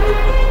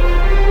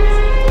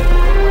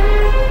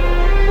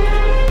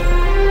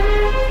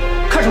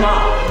看什么？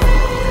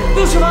不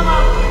用吃饭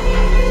吗？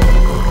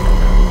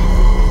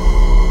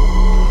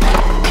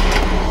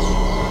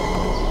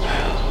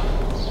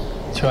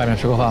去外面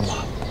吃个饭吧，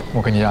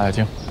我给你压压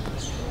惊。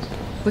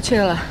不去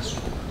了，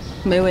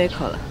没胃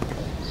口了。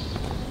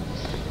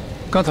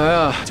刚才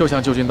啊，就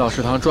想就近到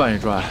食堂转一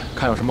转，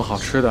看有什么好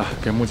吃的，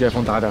给穆剑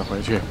锋打点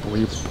回去补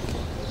一补。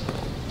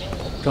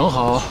正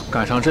好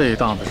赶上这一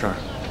档子事儿。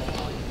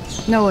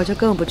那我就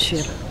更不去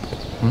了。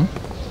嗯？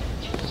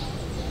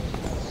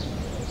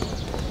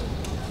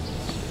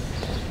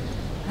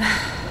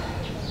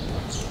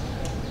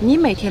你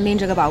每天拎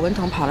着个保温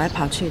桶跑来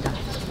跑去的，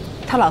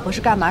他老婆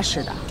是干嘛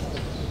使的？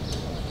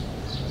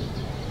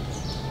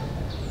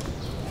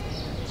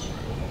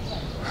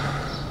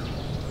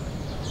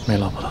没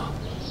老婆了，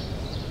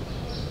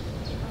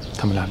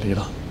他们俩离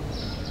了。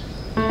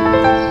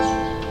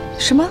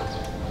什么？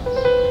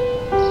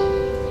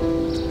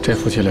这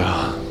夫妻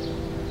俩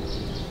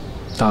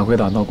打归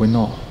打，闹归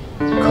闹，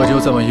可就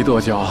这么一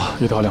跺脚，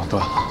一刀两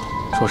断了。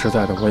说实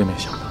在的，我也没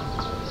想到。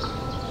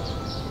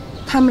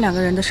他们两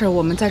个人的事，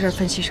我们在这儿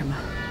分析什么？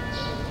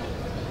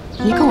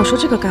你跟我说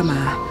这个干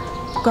嘛？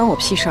关我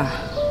屁事儿！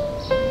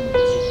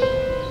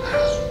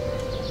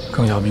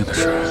更要命的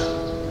是，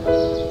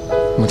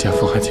穆剑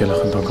锋还借了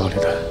很多高利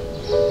贷。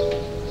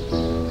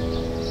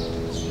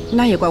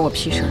那也关我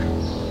屁事儿。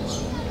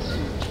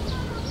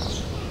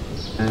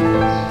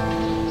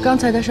刚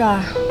才的事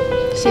儿，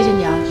谢谢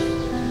你啊。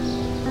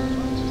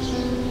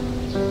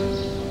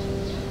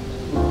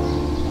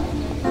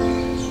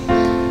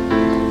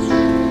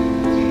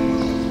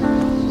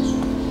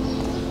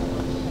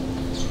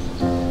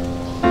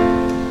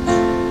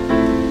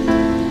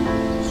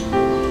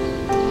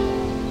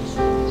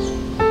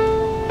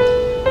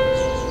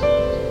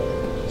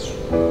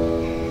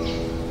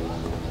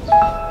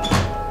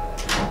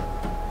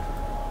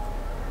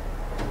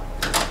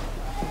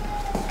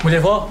穆剑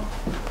锋，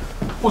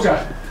护士，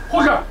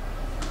护士，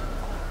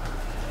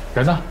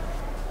人呢？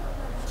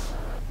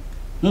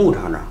穆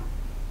厂长，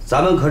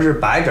咱们可是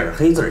白纸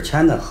黑字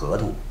签的合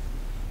同，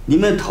你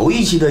们头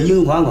一期的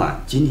应还款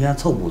今天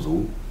凑不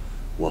足，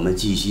我们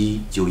计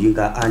息就应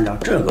该按照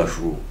这个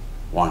数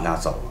往下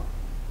走了。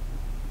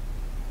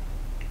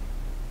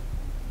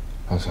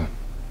老孙，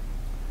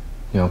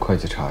你让会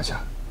计查一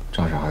下，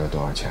账上还有多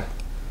少钱，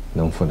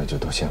能付的就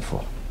都先付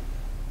了。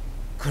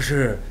可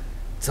是，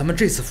咱们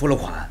这次付了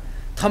款，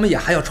他们也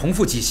还要重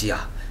复计息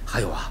啊。还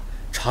有啊，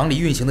厂里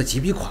运行的几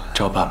笔款，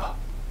照办吧。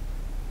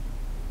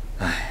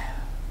哎，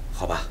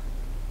好吧，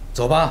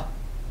走吧，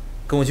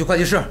跟我去会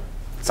计室。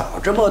早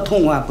这么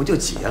痛快，不就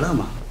结了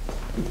吗？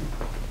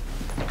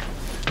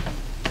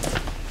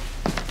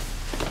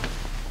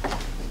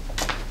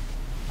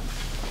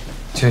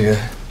千云，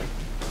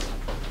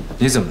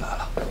你怎么来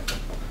了？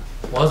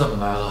我怎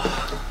么来了？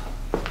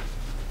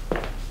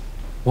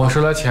我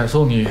是来遣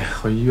送你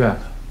回医院的。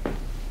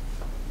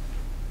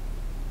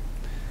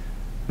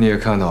你也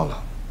看到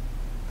了，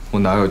我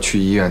哪有去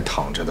医院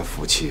躺着的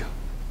福气啊！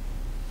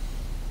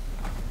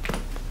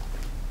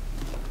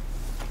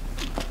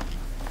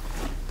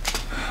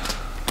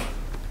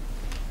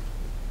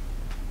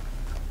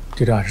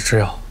地震还是吃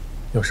药，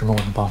有什么我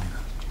能帮你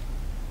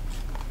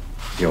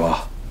的？有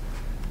啊。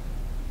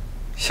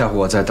下回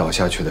我再倒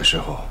下去的时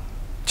候，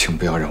请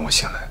不要让我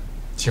醒来。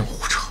净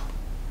胡扯！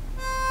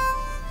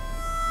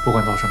不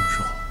管到什么时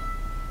候，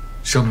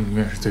生命永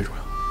远是最重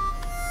要的。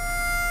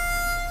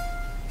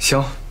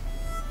行。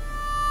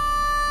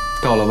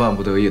到了万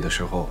不得已的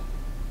时候，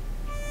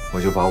我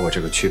就把我这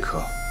个躯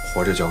壳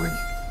活着交给你。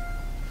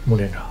穆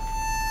连长，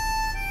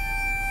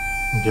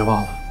你别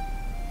忘了，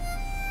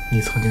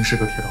你曾经是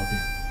个铁道兵，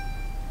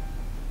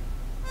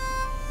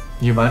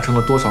你完成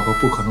了多少个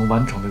不可能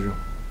完成的任务？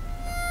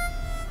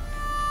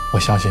我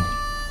相信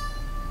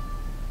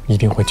你一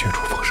定会绝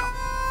处逢生。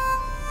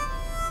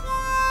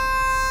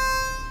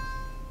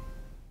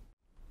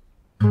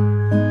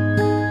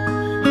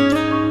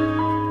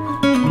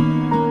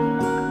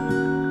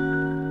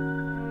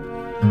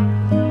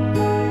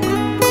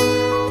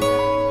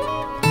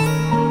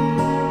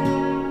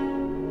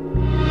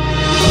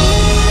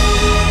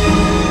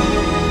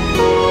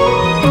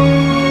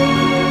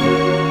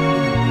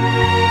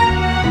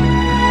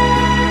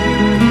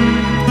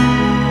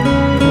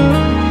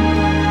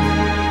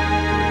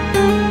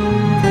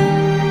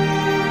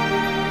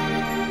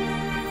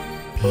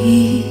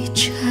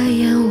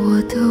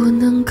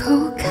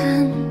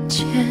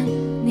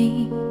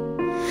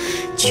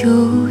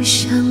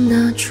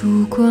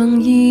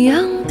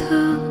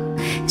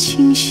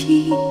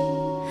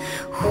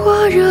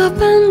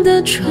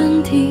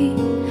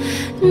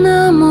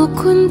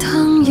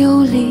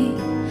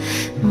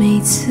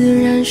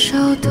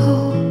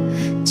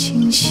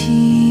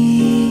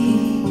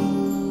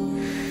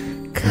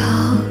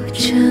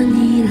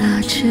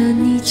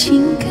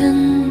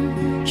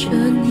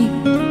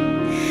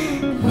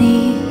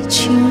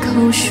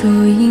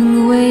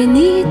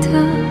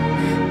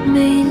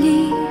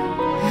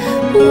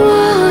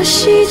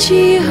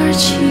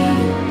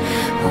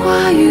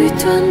话语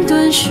断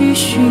断续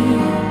续，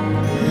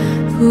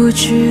不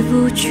知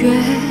不觉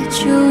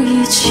就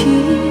一起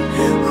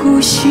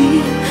呼吸。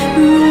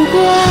如果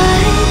爱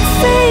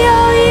非要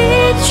一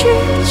句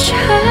承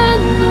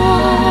诺，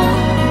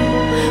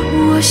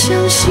我相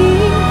信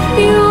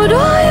有朵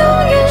永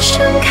远盛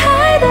开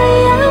的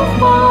烟花，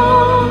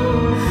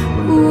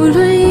无论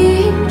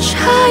阴差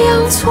阳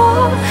错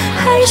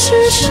还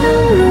是相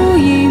濡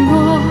以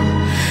沫，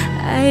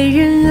爱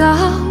人啊，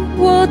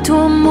我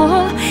多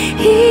么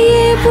依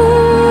依不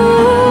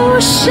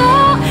舍。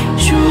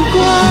如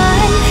果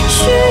爱需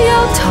要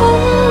痛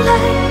来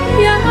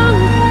让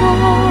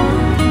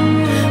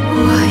我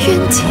愿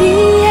体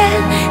验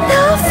那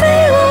飞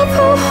蛾扑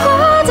火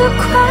的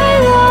快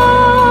乐。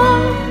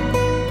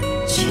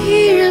既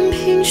然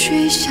萍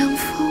水相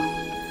逢，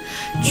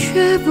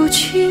绝不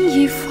轻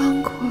易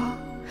放过，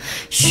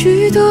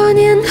许多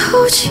年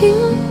后请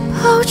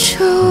抱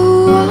着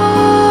我。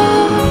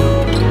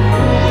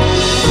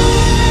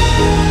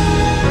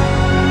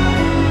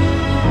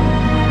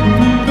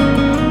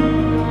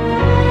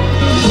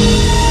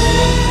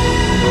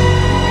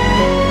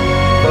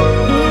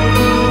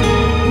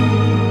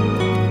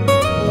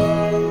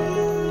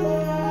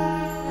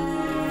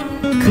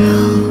靠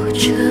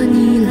着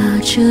你，拉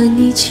着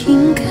你，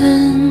紧跟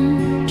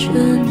着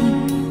你，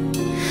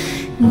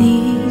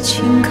你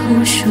亲口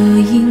说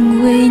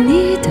因为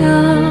你的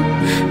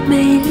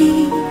美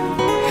丽，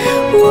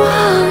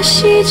我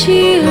喜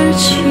极而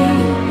泣，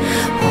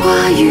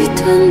话语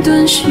断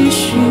断续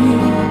续，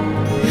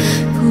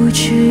不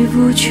知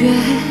不觉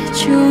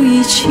就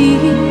一起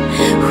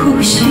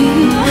呼吸。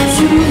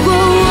如